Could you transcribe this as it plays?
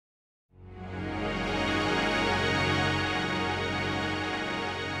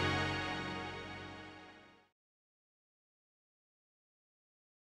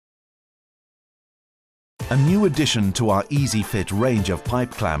A new addition to our Easy Fit range of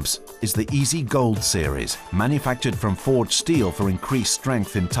pipe clamps is the Easy Gold series, manufactured from forged steel for increased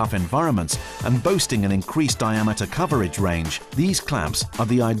strength in tough environments and boasting an increased diameter coverage range. These clamps are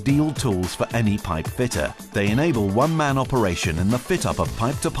the ideal tools for any pipe fitter. They enable one-man operation in the fit-up of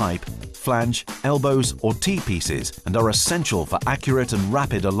pipe-to-pipe, flange, elbows or T-pieces and are essential for accurate and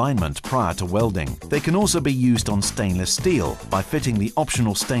rapid alignment prior to welding. They can also be used on stainless steel by fitting the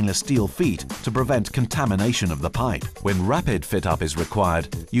optional stainless steel feet to prevent contamination of the pipe. When rapid fit-up is required,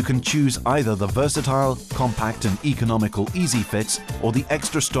 you can choose either the versatile, compact and economical Easy Fits or the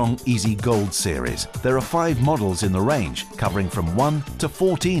extra strong Easy Gold series. There are 5 models in the range, covering from 1 to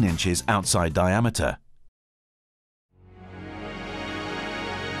 14 inches outside diameter.